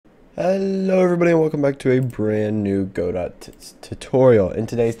Hello everybody and welcome back to a brand new Godot tutorial. In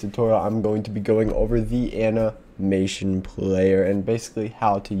today's tutorial I'm going to be going over the animation player and basically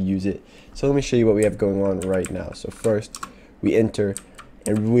how to use it. So let me show you what we have going on right now. So first we enter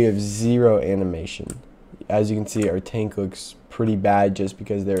and we have zero animation. As you can see, our tank looks pretty bad just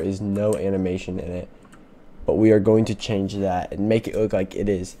because there is no animation in it. But we are going to change that and make it look like it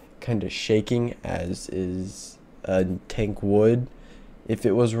is kind of shaking, as is a tank would if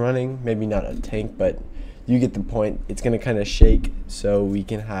it was running. Maybe not a tank, but you get the point. It's going to kind of shake, so we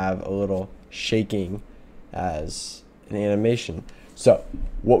can have a little shaking as an animation. So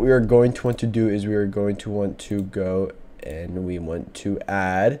what we are going to want to do is we are going to want to go and we want to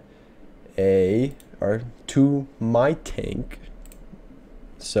add to my tank.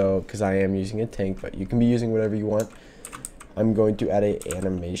 So because I am using a tank, but you can be using whatever you want. I'm going to add a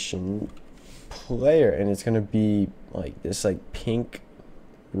animation player, and it's going to be like this, like pink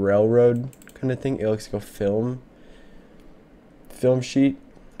railroad kind of thing. It looks like a film sheet,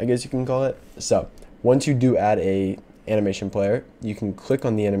 I guess you can call it. So once you do add a animation player, you can click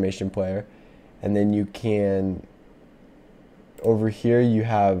on the animation player, and then you can, over here you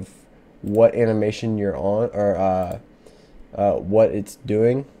have what animation you're on, or what it's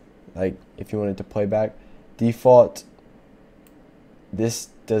doing. Like if you want it to play back, default, this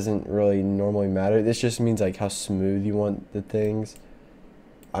doesn't really normally matter. This just means like how smooth you want the things.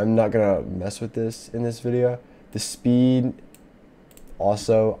 I'm not gonna mess with this in this video. The speed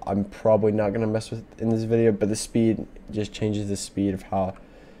also I'm probably not gonna mess with in this video, but the speed just changes the speed of how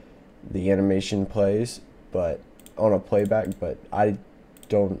the animation plays, but on a playback. But I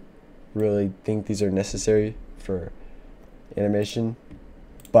don't really think these are necessary for animation,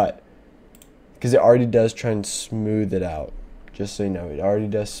 but because it already does try and smooth it out, just so you know, it already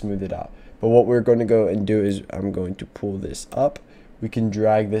does smooth it out. But what we're going to go and do is I'm going to pull this up. We can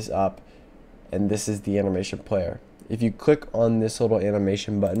drag this up, and this is the animation player. If you click on this little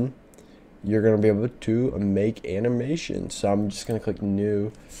animation button, you're going to be able to make animation. So I'm just going to click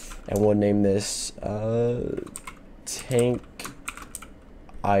new, and we'll name this tank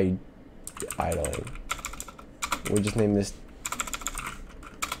idling. We'll just name this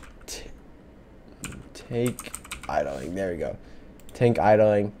tank idling. There we go, tank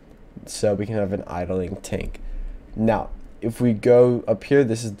idling, so we can have an idling tank. Now if we go up here,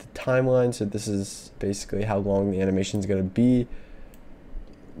 this is the timeline, so this is basically how long the animation is going to be.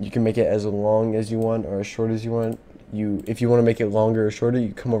 You can make it as long as you want or as short as you want. If you want to make it longer or shorter,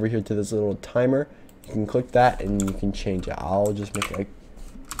 you come over here to this little timer, you can click that and you can change it. I'll just make it like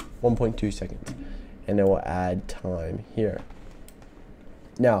 1.2 seconds, and then we'll add time here.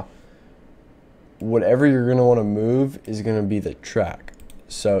 Now whatever you're going to want to move is going to be the track.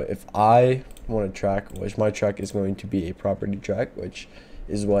 So if I want a track, which my track is going to be a property track, which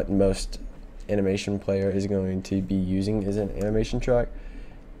is what most animation player is going to be using, is an animation track.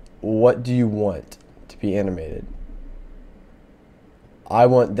 What do you want to be animated? I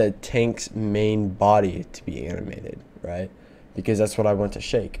want the tank's main body to be animated, right? Because that's what I want to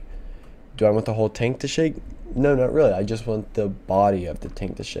shake. Do I want the whole tank to shake? No, not really. I just want the body of the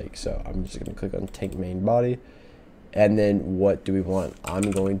tank to shake. So I'm just going to click on tank main body. And then what do we want? I'm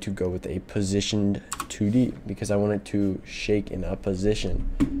going to go with a positioned 2D because I want it to shake in a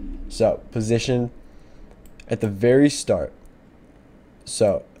position. So position at the very start.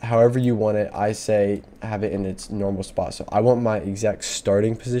 So however you want it, I say have it in its normal spot. So I want my exact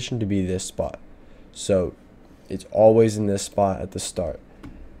starting position to be this spot. So it's always in this spot at the start.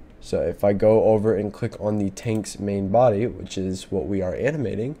 So if I go over and click on the tank's main body, which is what we are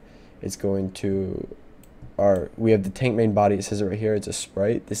animating, it's going to, we have the tank main body. It says it right here, it's a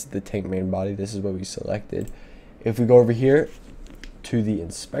sprite. This is the tank main body. This is what we selected. If we go over here to the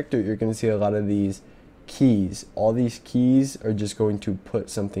inspector, you're going to see a lot of these keys. All these keys are just going to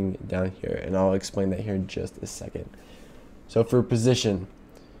put something down here, and I'll explain that here in just a second. So for position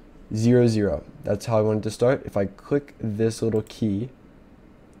 0, 0, that's how I want it to start. If I click this little key,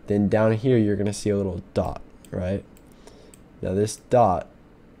 then down here you're going to see a little dot, right? Now this dot,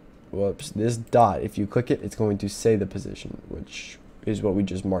 this dot, if you click it, it's going to say the position, which is what we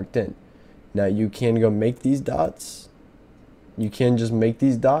just marked in. Now you can go make these dots. You can just make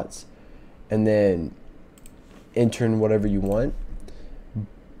these dots and then enter in whatever you want.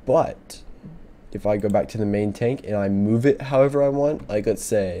 But if I go back to the main tank and I move it however I want, like let's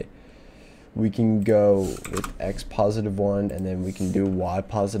say we can go with X positive 1 and then we can do Y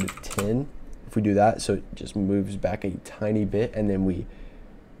positive 10. If we do that, so it just moves back a tiny bit, and then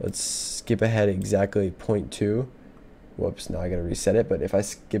let's skip ahead exactly 0.2. Whoops, now I gotta reset it. But if I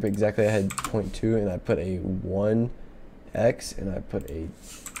skip exactly ahead 0.2 and I put a 1X and I put a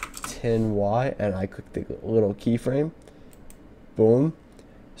 10Y and I click the little keyframe, boom.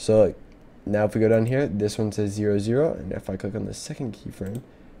 So like, now if we go down here, this one says 0, 0, and if I click on the second keyframe,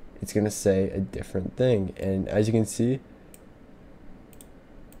 it's gonna say a different thing. And as you can see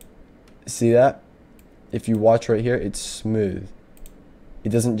that? If you watch right here, it's smooth. It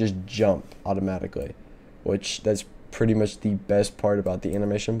doesn't just jump automatically, which that's pretty much the best part about the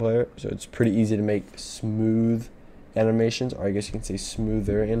animation player. So it's pretty easy to make smooth animations, or I guess you can say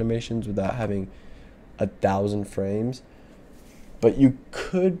smoother animations, without having 1,000 frames. But you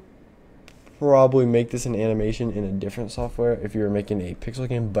could probably make this an animation in a different software if you were making a pixel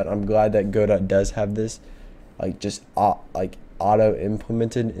game, but I'm glad that Godot does have this like just like auto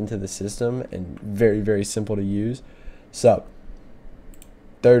implemented into the system and very, very simple to use. So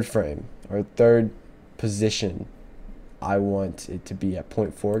third frame or third position, I want it to be at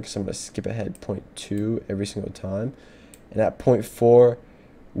 0.4 because I'm going to skip ahead 0.2 every single time, and at 0.4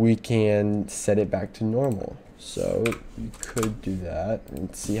 we can set it back to normal. So you could do that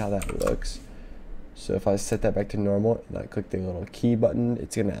and see how that looks. So if I set that back to normal and I click the little key button,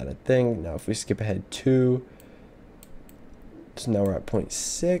 it's going to add a thing. Now if we skip ahead 2, so now we're at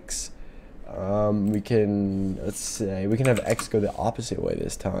 0.6. We can, let's say, we can have X go the opposite way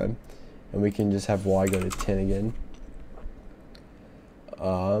this time, and we can just have Y go to 10 again.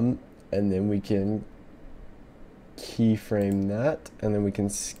 And then we can keyframe that, and then we can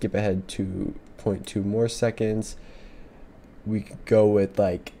skip ahead to 0.2 more seconds. We could go with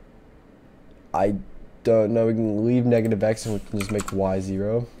like, I don't know, we can leave negative X and we can just make Y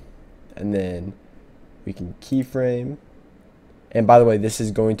 0, and then we can keyframe. And by the way, this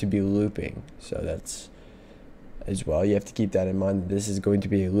is going to be looping, so that's as well, you have to keep that in mind. This is going to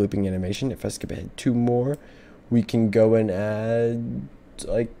be a looping animation. If I skip ahead 2 more, we can go and add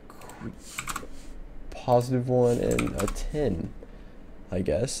like +1 and a 10, I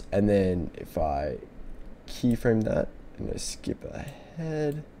guess. And then if I keyframe that and I skip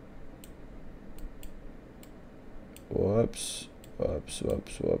ahead, whoops. You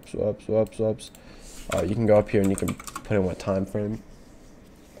can go up here and you can put in what time frame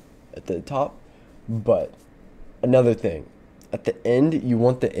at the top. But another thing, at the end, you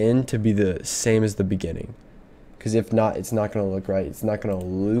want the end to be the same as the beginning, because if not, it's not going to look right. It's not going to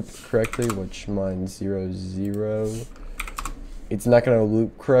loop correctly, which mine's 0, 0. It's not going to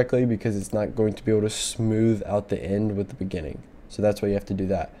loop correctly because it's not going to be able to smooth out the end with the beginning. So that's why you have to do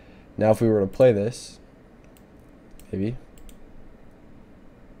that. Now if we were to play this, maybe,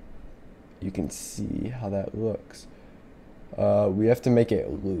 you can see how that looks. We have to make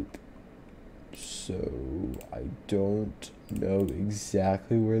it loop. So I don't know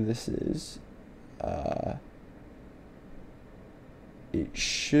exactly where this is. It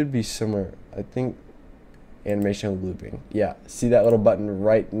should be somewhere, I think, animation looping. Yeah, see that little button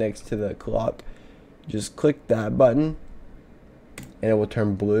right next to the clock? Just click that button and it will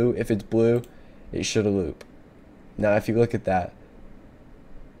turn blue. If it's blue, it should loop. Now if you look at that,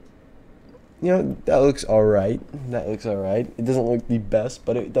 you know, that looks alright. That looks alright. It doesn't look the best,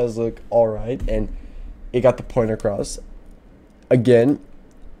 but it does look alright, and it got the point across. Again,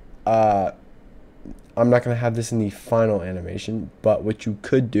 I'm not going to have this in the final animation, but what you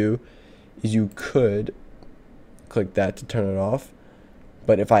could do is you could click that to turn it off.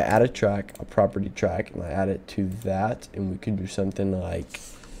 But if I add a track, a property track, and I add it to that, and we could do something like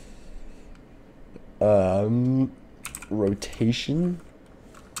rotation,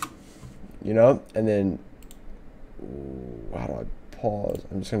 you know, and then, how do I pause?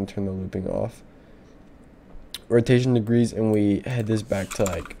 I'm just going to turn the looping off. Rotation degrees, and we head this back to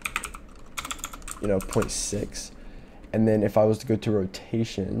like, you know, 0.6. And then if I was to go to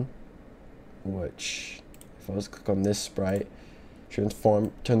rotation, which if I was to click on this sprite,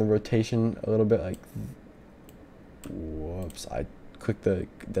 transform, turn the rotation a little bit, like, whoops, I clicked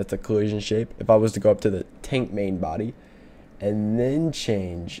that's a collision shape. If I was to go up to the tank main body and then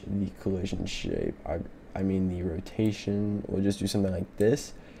change the collision shape, I mean the rotation, we'll just do something like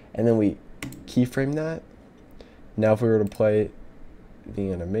this, and then we keyframe that. Now if we were to play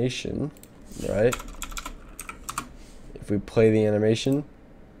the animation, right, if we play the animation,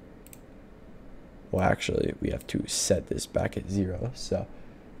 well, actually we have to set this back at 0, so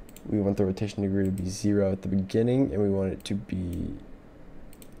we want the rotation degree to be 0 at the beginning, and we want it to be,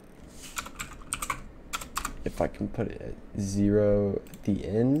 if I can put it at 0 at the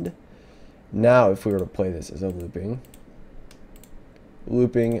end. Now if we were to play this as a looping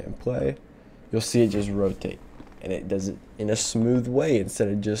and play, you'll see it just rotate, and it does it in a smooth way instead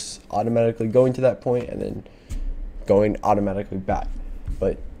of just automatically going to that point and then going automatically back.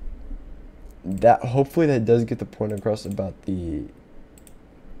 But that, hopefully that does get the point across about the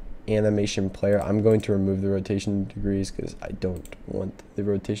AnimationPlayer. I'm going to remove the rotation degrees because I don't want the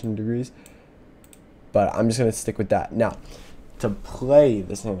rotation degrees, but I'm just going to stick with that. Now, to play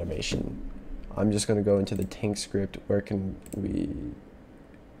this animation, I'm just going to go into the tank script. Where can we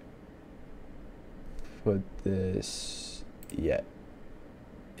put this? Yeah.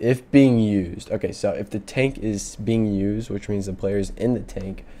 If being used. Okay, so if the tank is being used, which means the player is in the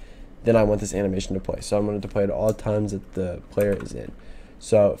tank, then I want this animation to play. So I'm going to play it all times that the player is in.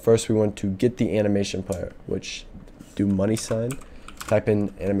 So first we want to get the animation player, which do money sign, type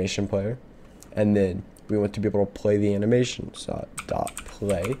in animation player, and then we want to be able to play the animation. So dot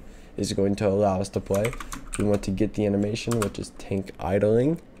play is going to allow us to play. We want to get the animation, which is tank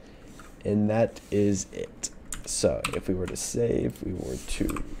idling, and that is it. So if we were to save, we were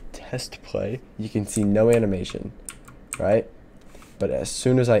to test play, you can see no animation, right? But as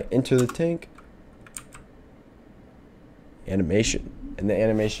soon as I enter the tank, animation, and the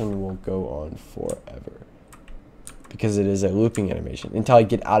animation will go on forever because it is a looping animation until I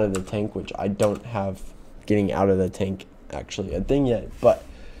get out of the tank, which I don't have getting out of the tank actually a thing yet, but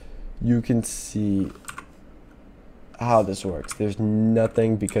you can see how this works. There's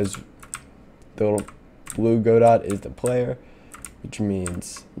nothing because the little blue Godot is the player, which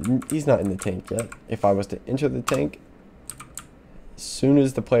means he's not in the tank yet. If I was to enter the tank, as soon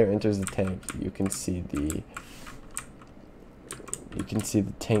as the player enters the tank, you can see the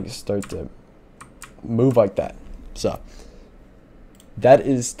tank start to move like that. So that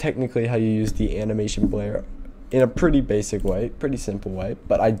is technically how you use the animation player in a pretty basic way, pretty simple way,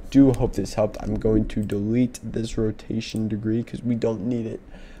 but I do hope this helped. I'm going to delete this rotation degree because we don't need it.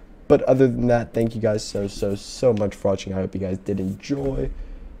 But other than that, thank you guys so much for watching. I hope you guys did enjoy.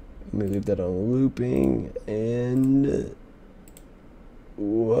 Let me leave that on looping, and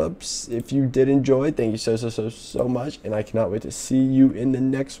whoops, if you did enjoy, thank you so much, and I cannot wait to see you in the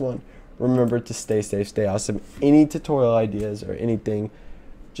next one. Remember to stay safe, stay awesome. Any tutorial ideas or anything,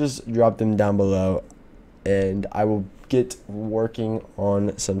 just drop them down below, and I will get working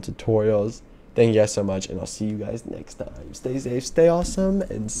on some tutorials. Thank you guys so much, and I'll see you guys next time. Stay safe, stay awesome,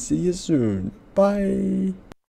 and see you soon. Bye.